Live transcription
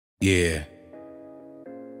Yeah,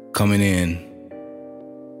 coming in.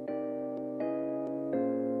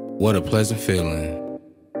 What a pleasant feeling.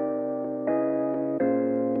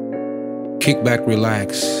 Kick back,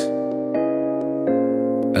 relax, and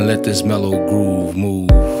let this mellow groove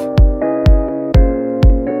move.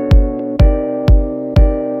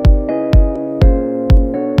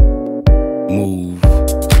 Move.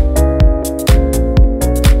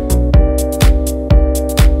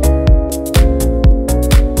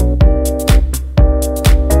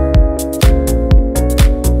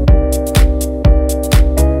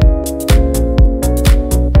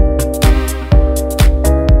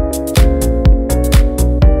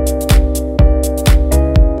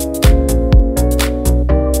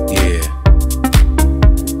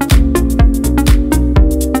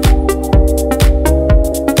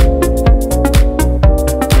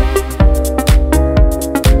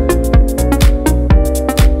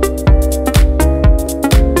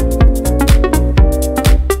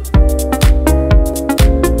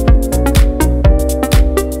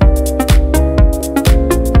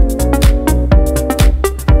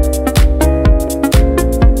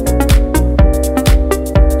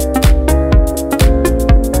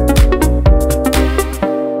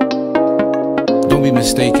 Don't be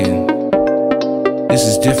mistaken, this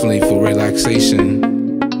is definitely for relaxation.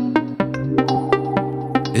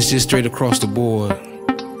 It's just straight across the board,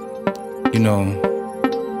 you know,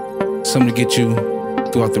 something to get you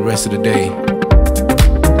throughout the rest of the day.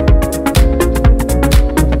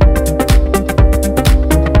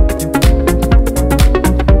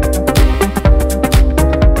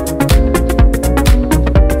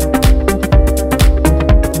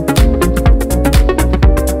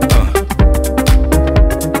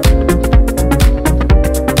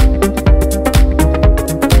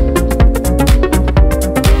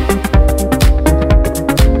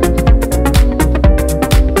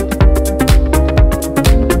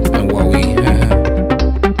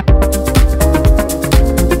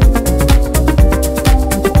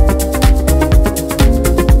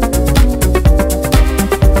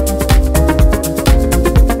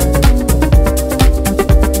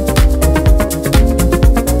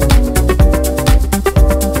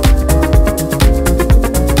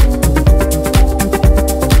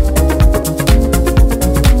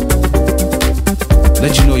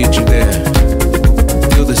 Let you know that you're there.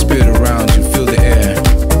 Feel the spirit around you, feel the air.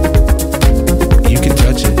 You can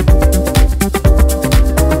touch it.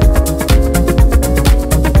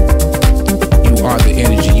 You are the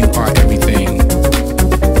energy, you are everything.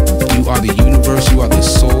 You are the universe, you are the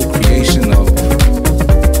sole creation of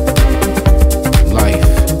life.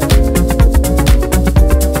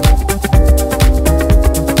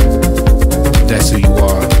 That's who you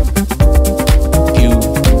are.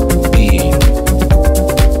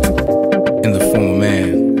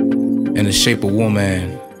 In the shape of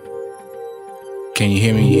woman. Can you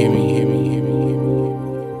hear me? Hear me? Hear me? Hear me? Hear me?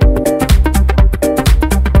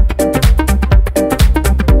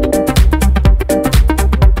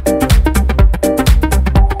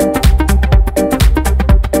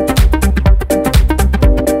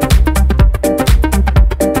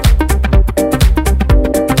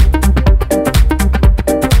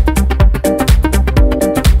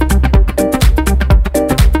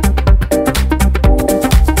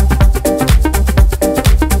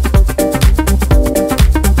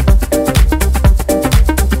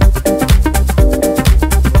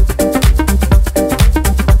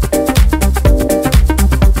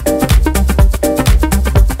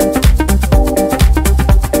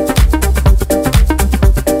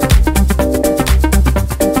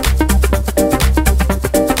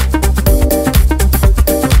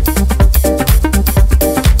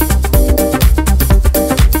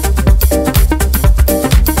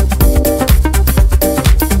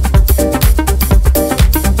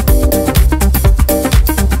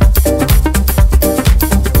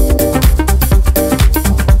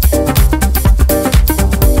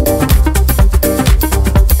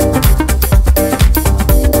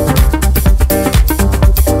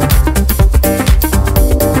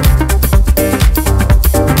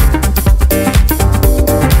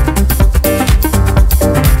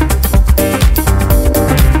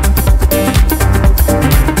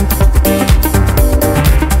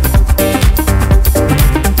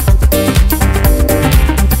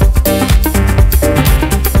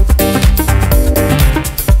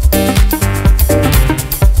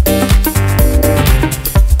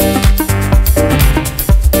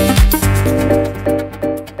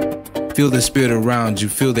 Feel the spirit around you,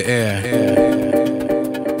 feel the air.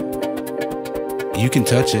 You can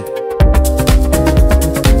touch it.